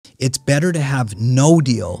It's better to have no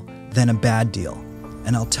deal than a bad deal.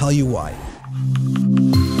 And I'll tell you why.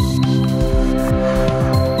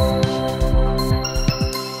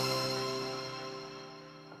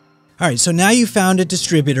 All right, so now you found a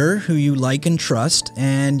distributor who you like and trust,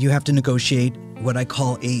 and you have to negotiate what I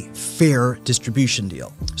call a fair distribution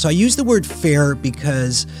deal. So I use the word fair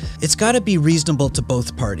because it's got to be reasonable to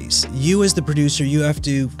both parties. You as the producer, you have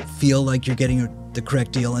to feel like you're getting the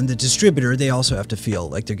correct deal, and the distributor, they also have to feel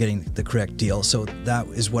like they're getting the correct deal. So that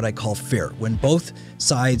is what I call fair. When both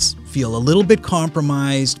sides feel a little bit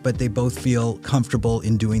compromised, but they both feel comfortable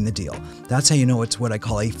in doing the deal. That's how you know it's what I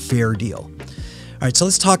call a fair deal. All right, so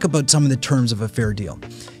let's talk about some of the terms of a fair deal.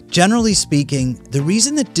 Generally speaking, the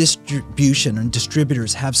reason that distribution and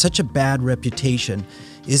distributors have such a bad reputation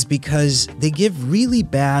is because they give really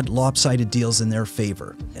bad lopsided deals in their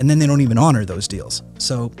favor, and then they don't even honor those deals.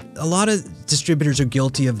 So a lot of distributors are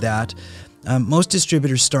guilty of that. Most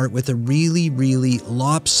distributors start with a really, really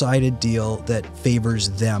lopsided deal that favors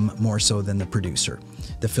them more so than the producer,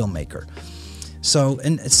 the filmmaker. So,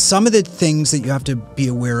 and some of the things that you have to be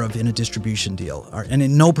aware of in a distribution deal are, and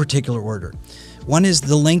in no particular order. One is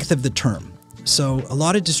the length of the term. So a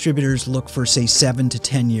lot of distributors look for, say, 7 to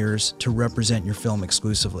 10 years to represent your film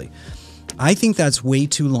exclusively. I think that's way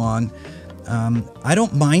too long. I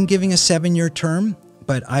don't mind giving a 7-year term,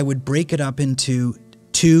 but I would break it up into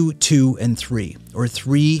 2, 2, and 3, or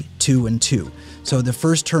 3, 2, and 2. So the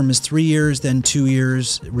first term is 3 years, then 2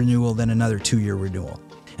 years renewal, then another 2-year renewal.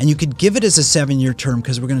 And you could give it as a 7-year term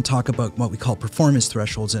because we're going to talk about what we call performance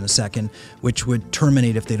thresholds in a second, which would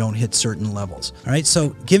terminate if they don't hit certain levels. All right,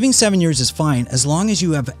 so giving 7 years is fine as long as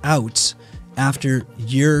you have outs after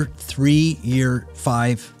year 3, year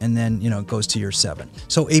 5, and then, it goes to year 7.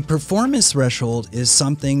 So a performance threshold is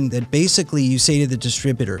something that basically you say to the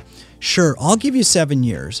distributor, sure, I'll give you 7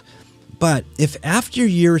 years, but if after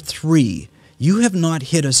year 3 you have not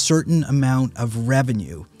hit a certain amount of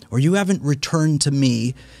revenue, or you haven't returned to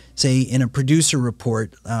me, say in a producer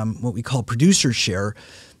report, what we call producer share,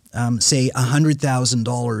 say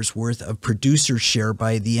 $100,000 worth of producer share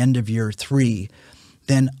by the end of year 3,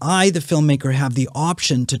 then I, the filmmaker, have the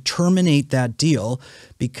option to terminate that deal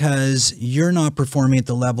because you're not performing at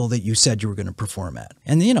the level that you said you were going to perform at.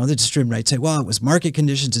 And the distributor might say, well, it was market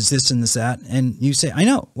conditions, it's this and this, that. And you say, I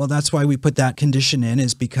know. Well, that's why we put that condition in,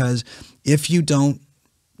 is because if you don't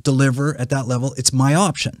deliver at that level, it's my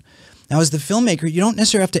option. Now, as the filmmaker, you don't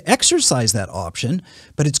necessarily have to exercise that option,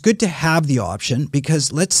 but it's good to have the option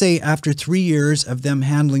because let's say after 3 years of them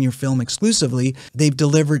handling your film exclusively, they've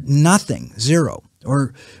delivered nothing, zero,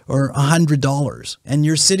 or $100. And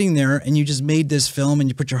you're sitting there and you just made this film and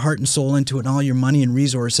you put your heart and soul into it and all your money and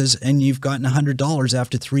resources and you've gotten $100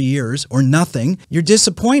 after 3 years or nothing. You're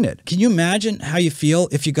disappointed. Can you imagine how you feel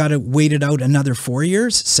if you got to wait it out another 4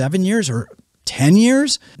 years, 7 years, or 10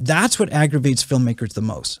 years? That's what aggravates filmmakers the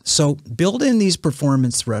most. So build in these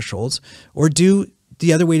performance thresholds, or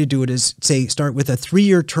the other way to do it is, say, start with a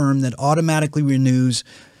 3-year term that automatically renews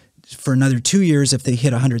for another 2 years if they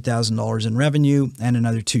hit $100,000 in revenue, and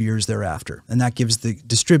another 2 years thereafter. And that gives the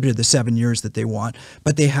distributor the 7 years that they want,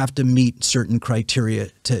 but they have to meet certain criteria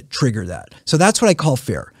to trigger that. So that's what I call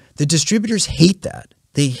fair. The distributors hate that.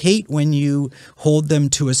 They hate when you hold them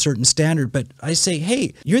to a certain standard, but I say,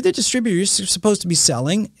 hey, you're the distributor. You're supposed to be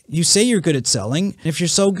selling. You say you're good at selling. If you're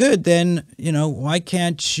so good, then, why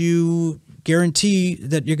can't you guarantee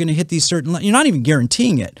that you're going to hit these certain You're not even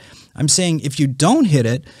guaranteeing it. I'm saying if you don't hit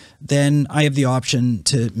it, then I have the option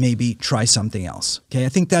to maybe try something else. Okay, I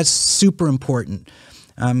think that's super important.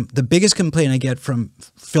 The biggest complaint I get from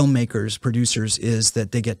filmmakers, producers, is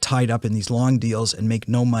that they get tied up in these long deals and make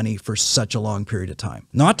no money for such a long period of time.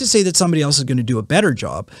 Not to say that somebody else is going to do a better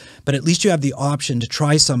job, but at least you have the option to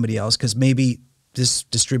try somebody else because maybe this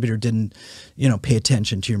distributor didn't, pay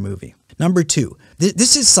attention to your movie. Number 2,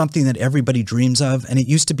 this is something that everybody dreams of, and it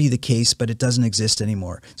used to be the case, but it doesn't exist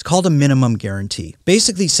anymore. It's called a minimum guarantee.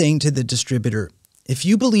 Basically saying to the distributor, if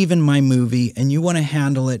you believe in my movie and you want to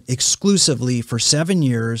handle it exclusively for 7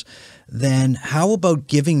 years, then how about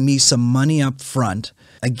giving me some money up front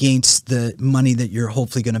against the money that you're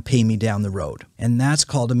hopefully going to pay me down the road? And that's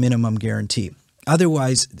called a minimum guarantee.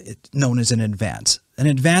 Otherwise, it's known as an advance. An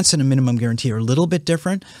advance and a minimum guarantee are a little bit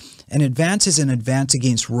different. An advance is an advance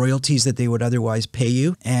against royalties that they would otherwise pay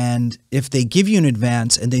you. And if they give you an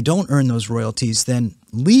advance and they don't earn those royalties, then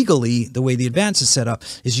legally, the way the advance is set up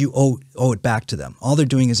is you owe it back to them. All they're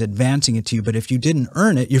doing is advancing it to you. But if you didn't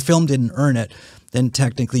earn it, your film didn't earn it, then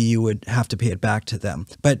technically you would have to pay it back to them.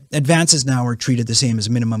 But advances now are treated the same as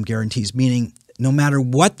minimum guarantees, meaning no matter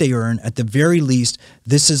what they earn, at the very least,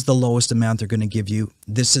 this is the lowest amount they're going to give you.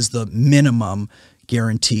 This is the minimum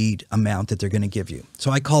guaranteed amount that they're going to give you.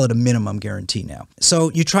 So I call it a minimum guarantee now. So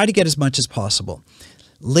you try to get as much as possible.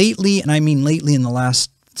 Lately, and I mean lately in the last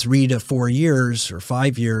 3 to 4 years or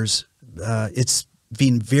 5 years, it's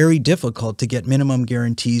been very difficult to get minimum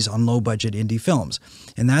guarantees on low-budget indie films.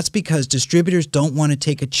 And that's because distributors don't want to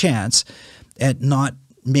take a chance at not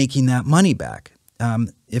making that money back.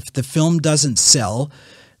 If the film doesn't sell,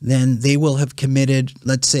 then they will have committed,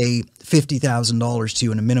 let's say, $50,000 to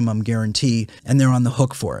you in a minimum guarantee, and they're on the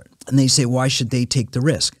hook for it. And they say, why should they take the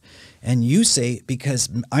risk? And you say, because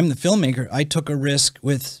I'm the filmmaker, I took a risk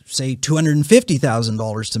with, say,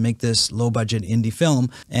 $250,000 to make this low-budget indie film,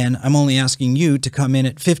 and I'm only asking you to come in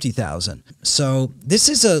at $50,000. So this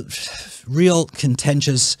is a real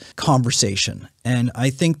contentious conversation. And I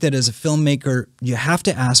think that as a filmmaker, you have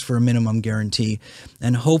to ask for a minimum guarantee,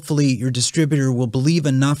 and hopefully your distributor will believe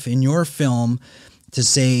enough in your film to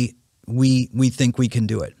say, we think we can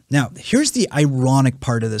do it. Now, here's the ironic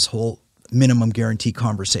part of this whole minimum guarantee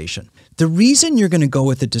conversation. The reason you're going to go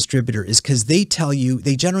with a distributor is because they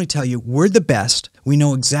generally tell you, we're the best. We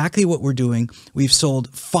know exactly what we're doing. We've sold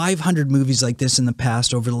 500 movies like this in the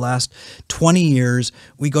past over the last 20 years.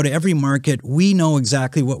 We go to every market. We know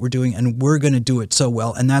exactly what we're doing, and we're going to do it so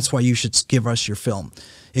well. And that's why you should give us your film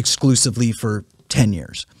exclusively for 10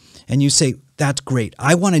 years. And you say, that's great.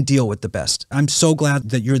 I want to deal with the best. I'm so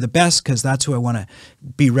glad that you're the best because that's who I want to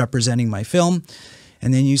be representing my film.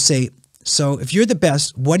 And then you say, so if you're the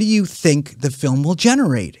best, what do you think the film will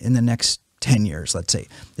generate in the next 10 years, let's say?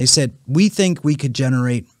 They said, we think we could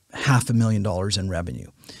generate $500,000 in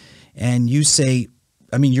revenue. And you say,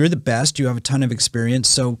 I mean, you're the best. You have a ton of experience.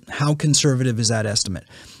 So how conservative is that estimate?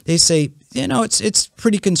 They say, you know, it's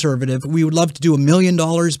pretty conservative. We would love to do $1 million,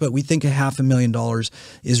 but we think $500,000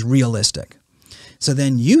 is realistic. So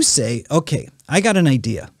then you say, okay, I got an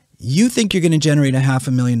idea. You think you're going to generate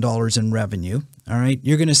 $500,000 in revenue. All right.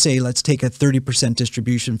 You're going to say, let's take a 30%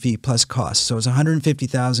 distribution fee plus costs. So it's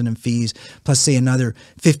 $150,000 in fees plus say another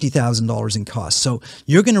 $50,000 in costs. So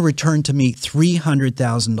you're going to return to me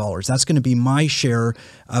 $300,000. That's going to be my share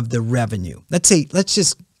of the revenue. Let's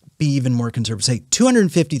just be even more conservative. Say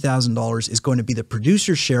 $250,000 is going to be the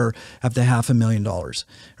producer's share of the $500,000,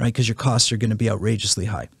 right? Because your costs are going to be outrageously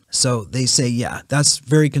high. So they say, yeah, that's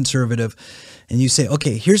very conservative. And you say,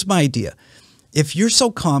 okay, here's my idea. If you're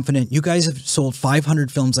so confident, you guys have sold 500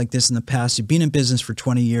 films like this in the past, you've been in business for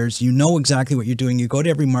 20 years, you know exactly what you're doing, you go to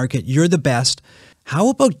every market, you're the best. How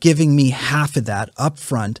about giving me half of that up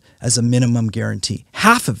front as a minimum guarantee?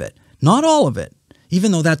 Half of it, not all of it.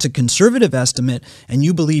 Even though that's a conservative estimate and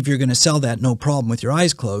you believe you're going to sell that no problem with your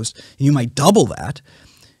eyes closed, and you might double that,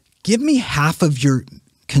 give me half of your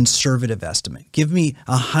conservative estimate. Give me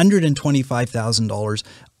 $125,000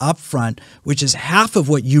 up front, which is half of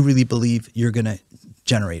what you really believe you're going to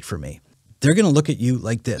generate for me. They're going to look at you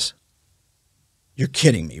like this. You're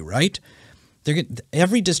kidding me, right?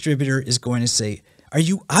 Every distributor is going to say, are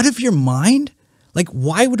you out of your mind? Like,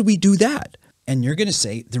 why would we do that? And you're going to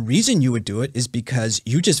say, the reason you would do it is because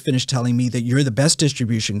you just finished telling me that you're the best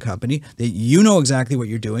distribution company, that you know exactly what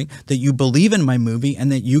you're doing, that you believe in my movie,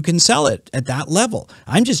 and that you can sell it at that level.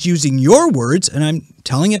 I'm just using your words and I'm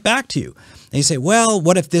telling it back to you. They say, well,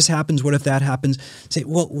 what if this happens? What if that happens? Say,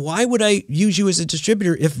 well, why would I use you as a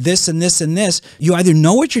distributor if this and this and this? You either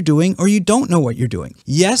know what you're doing or you don't know what you're doing.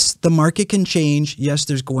 Yes, the market can change. Yes,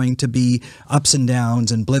 there's going to be ups and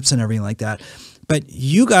downs and blips and everything like that. But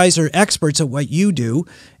you guys are experts at what you do,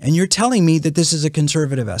 and you're telling me that this is a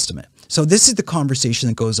conservative estimate. So this is the conversation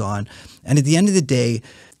that goes on. And at the end of the day,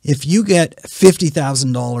 if you get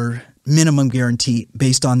 $50,000 minimum guarantee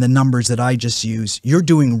based on the numbers that I just used, you're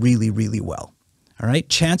doing really, really well. All right.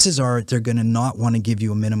 Chances are they're going to not want to give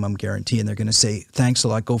you a minimum guarantee, and they're going to say, thanks a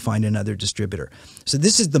lot, go find another distributor. So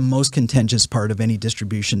this is the most contentious part of any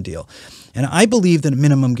distribution deal. And I believe that a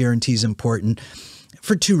minimum guarantee is important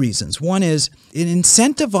for two reasons. One is it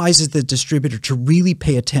incentivizes the distributor to really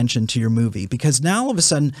pay attention to your movie, because now all of a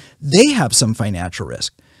sudden they have some financial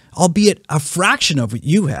risk, albeit a fraction of what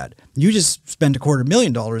you had. You just spent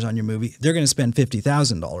 $250,000 on your movie. They're going to spend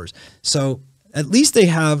 $50,000. So at least they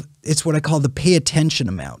have, it's what I call the pay attention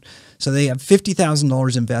amount. So they have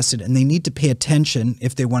 $50,000 invested, and they need to pay attention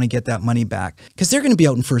if they want to get that money back, because they're going to be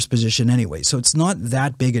out in first position anyway. So it's not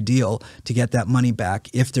that big a deal to get that money back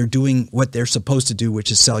if they're doing what they're supposed to do, which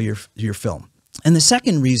is sell your film. And the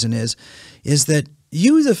second reason is that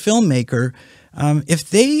you, the filmmaker,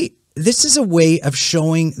 this is a way of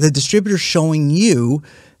showing the distributor, showing you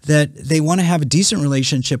that they want to have a decent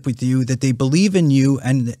relationship with you, that they believe in you,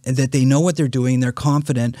 and that they know what they're doing. They're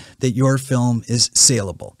confident that your film is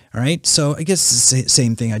saleable. All right. So I guess it's the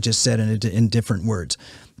same thing I just said in different words.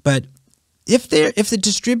 But if the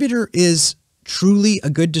distributor is truly a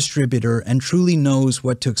good distributor and truly knows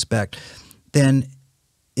what to expect, then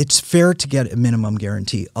it's fair to get a minimum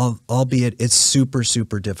guarantee, albeit it's super,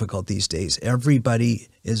 super difficult these days. Everybody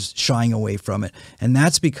is shying away from it. And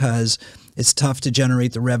that's because it's tough to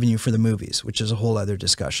generate the revenue for the movies, which is a whole other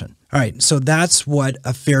discussion. All right, so that's what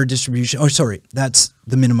a fair distribution, that's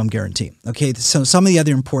the minimum guarantee. Okay, so some of the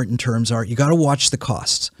other important terms are you got to watch the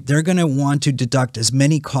costs. They're going to want to deduct as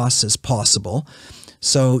many costs as possible.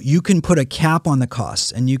 So you can put a cap on the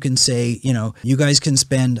costs and you can say, you guys can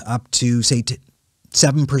spend up to, say,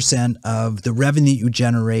 7% of the revenue you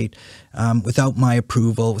generate without my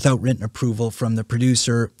approval, without written approval from the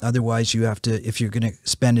producer. Otherwise, you have to, if you're going to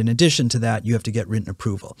spend in addition to that, you have to get written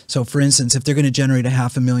approval. So for instance, if they're going to generate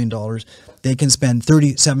 $500,000, they can spend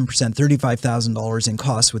 37%, $35,000 in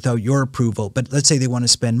costs without your approval. But let's say they want to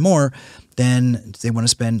spend more, then they want to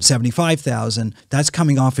spend $75,000. That's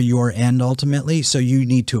coming off of your end ultimately, so you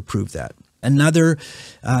need to approve that. Another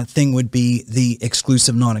thing would be the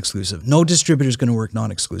exclusive, non-exclusive. No distributor is going to work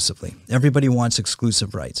non-exclusively. Everybody wants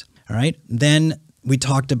exclusive rights. All right. Then we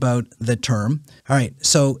talked about the term. All right.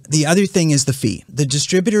 So the other thing is the fee. The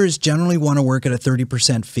distributors generally want to work at a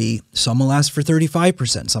 30% fee. Some will ask for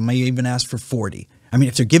 35%. Some may even ask for 40%. I mean,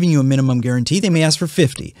 if they're giving you a minimum guarantee, they may ask for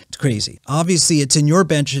 50%. It's crazy. Obviously, it's in your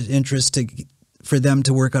bench interest for them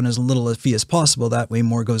to work on as little a fee as possible. That way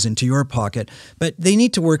more goes into your pocket. But they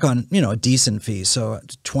need to work on, a decent fee. So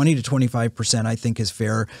 20 to 25% I think is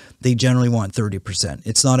fair. They generally want 30%.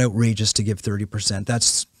 It's not outrageous to give 30%.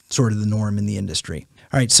 That's sort of the norm in the industry.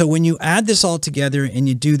 All right, so when you add this all together and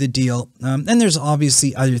you do the deal, and there's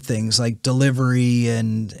obviously other things like delivery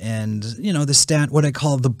and what I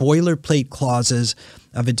call the boilerplate clauses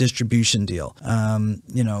of a distribution deal.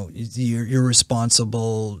 You're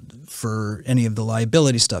responsible for any of the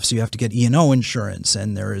liability stuff, so you have to get E&O insurance,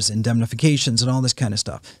 and there's indemnifications and all this kind of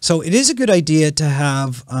stuff. So it is a good idea to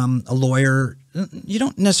have a lawyer. You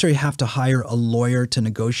don't necessarily have to hire a lawyer to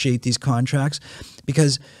negotiate these contracts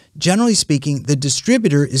because generally speaking, the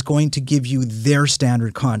distributor is going to give you their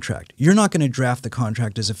standard contract. You're not going to draft the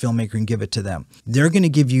contract as a filmmaker and give it to them. They're going to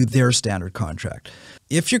give you their standard contract.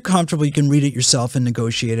 If you're comfortable, you can read it yourself and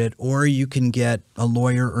negotiate it, or you can get a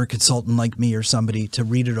lawyer or a consultant like me or somebody to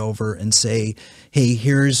read it over and say, hey,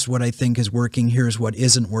 here's what I think is working, here's what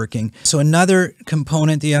isn't working. So another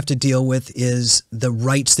component that you have to deal with is the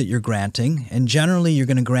rights that you're granting. And generally, you're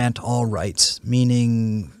going to grant all rights,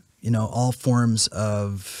 meaning all forms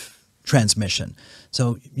of transmission.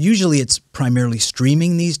 So usually it's primarily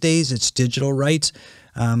streaming these days. It's digital rights,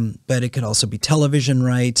 but it could also be television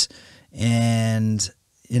rights and,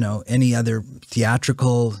 any other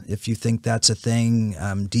theatrical, if you think that's a thing,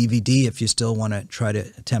 DVD, if you still want to try to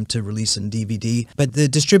attempt to release in DVD. But the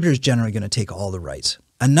distributor is generally going to take all the rights.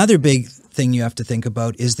 Another big thing you have to think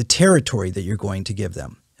about is the territory that you're going to give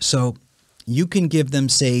them. So you can give them,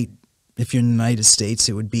 say, if you're in the United States,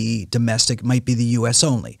 it would be domestic. It might be the U.S.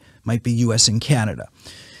 only. It might be U.S. and Canada.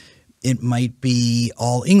 It might be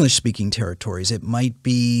all English-speaking territories. It might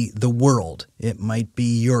be the world. It might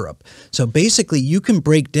be Europe. So basically, you can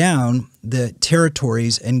break down the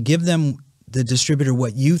territories and give them, the distributor,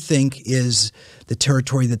 what you think is the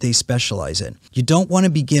territory that they specialize in. You don't want to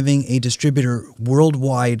be giving a distributor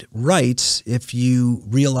worldwide rights if you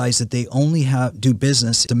realize that they only do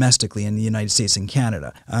business domestically in the United States and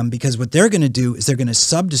Canada. Because what they're going to do is they're going to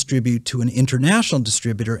sub-distribute to an international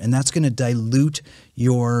distributor, and that's going to dilute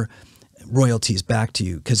your royalties back to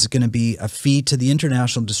you because it's going to be a fee to the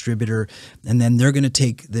international distributor, and then they're going to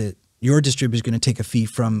take your distributor is going to take a fee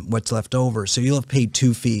from what's left over. So you'll have paid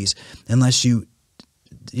two fees unless you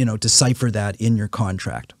decipher that in your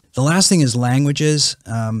contract. The last thing is languages.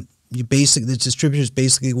 The distributors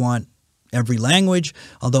basically want every language,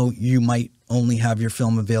 although you might only have your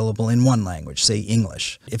film available in one language, say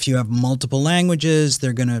English. If you have multiple languages,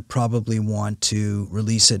 they're going to probably want to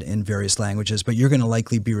release it in various languages, but you're going to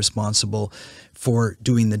likely be responsible for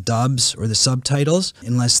doing the dubs or the subtitles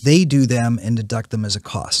unless they do them and deduct them as a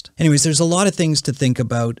cost. Anyways, there's a lot of things to think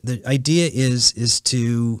about. The idea is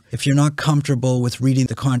to, if you're not comfortable with reading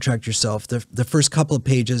the contract yourself, the first couple of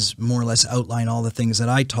pages more or less outline all the things that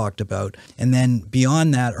I talked about. And then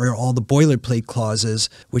beyond that are all the boilerplate clauses,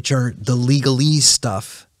 which are the legalese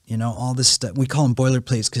stuff. All this stuff, we call them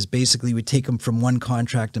boilerplates because basically we take them from one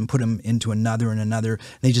contract and put them into another and another.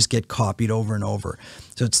 They just get copied over and over.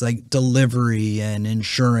 So it's like delivery and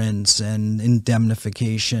insurance and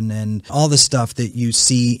indemnification and all the stuff that you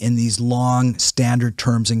see in these long standard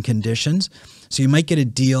terms and conditions. So you might get a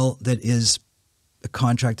deal that is a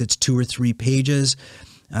contract that's 2 or 3 pages.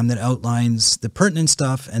 that outlines the pertinent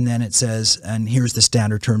stuff, and then it says, and here's the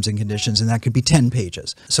standard terms and conditions, and that could be 10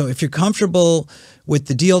 pages. So if you're comfortable with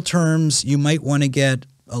the deal terms, you might want to get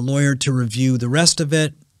a lawyer to review the rest of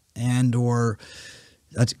it, and or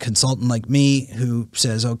a consultant like me who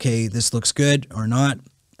says, okay, this looks good or not.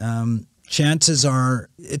 Chances are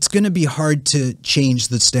it's going to be hard to change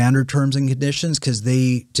the standard terms and conditions because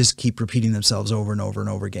they just keep repeating themselves over and over and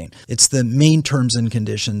over again. It's the main terms and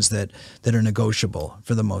conditions that are negotiable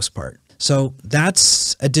for the most part. So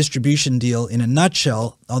that's a distribution deal in a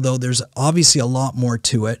nutshell, although there's obviously a lot more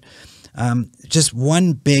to it. Just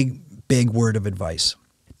one big word of advice.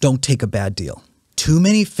 Don't take a bad deal. Too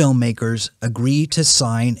many filmmakers agree to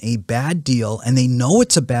sign a bad deal, and they know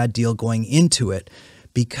it's a bad deal going into it,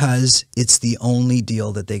 because it's the only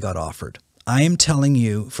deal that they got offered. I am telling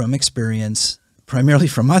you from experience, primarily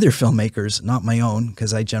from other filmmakers, not my own,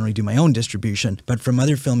 because I generally do my own distribution, but from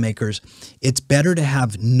other filmmakers, it's better to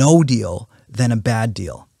have no deal than a bad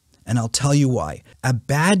deal. And I'll tell you why. A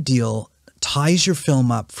bad deal ties your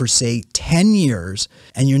film up for, say, 10 years,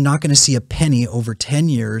 and you're not going to see a penny over 10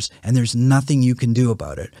 years, and there's nothing you can do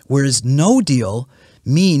about it. Whereas no deal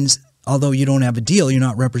means, although you don't have a deal, you're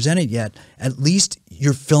not represented yet, at least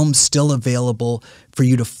your film's still available for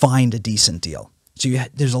you to find a decent deal. So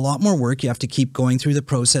there's a lot more work. You have to keep going through the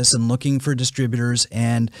process and looking for distributors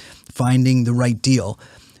and finding the right deal.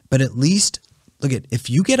 But at least, look at, if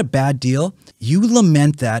you get a bad deal, you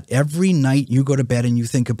lament that every night you go to bed and you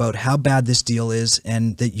think about how bad this deal is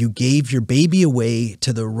and that you gave your baby away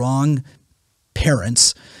to the wrong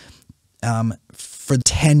parents for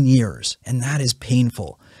 10 years. And that is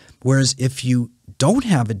painful. Whereas if you don't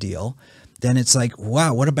have a deal, then it's like,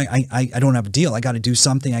 wow, what about, I don't have a deal. I got to do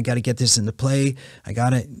something. I got to get this into play. I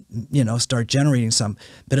got to, start generating some.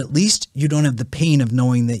 But at least you don't have the pain of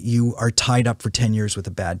knowing that you are tied up for 10 years with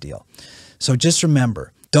a bad deal. So just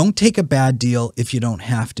remember, don't take a bad deal if you don't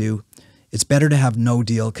have to. It's better to have no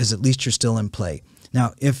deal because at least you're still in play.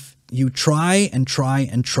 Now, if you try and try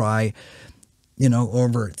and try,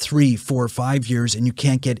 over 3, 4, 5 years and you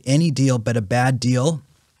can't get any deal but a bad deal,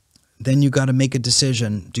 then you got to make a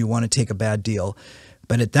decision. Do you want to take a bad deal?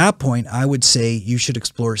 But at that point, I would say you should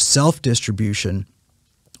explore self-distribution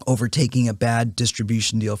over taking a bad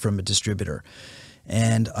distribution deal from a distributor.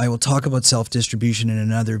 And I will talk about self-distribution in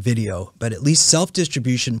another video, but at least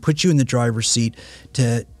self-distribution puts you in the driver's seat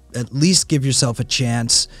to at least give yourself a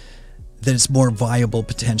chance that it's more viable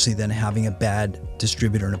potentially than having a bad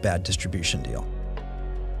distributor and a bad distribution deal.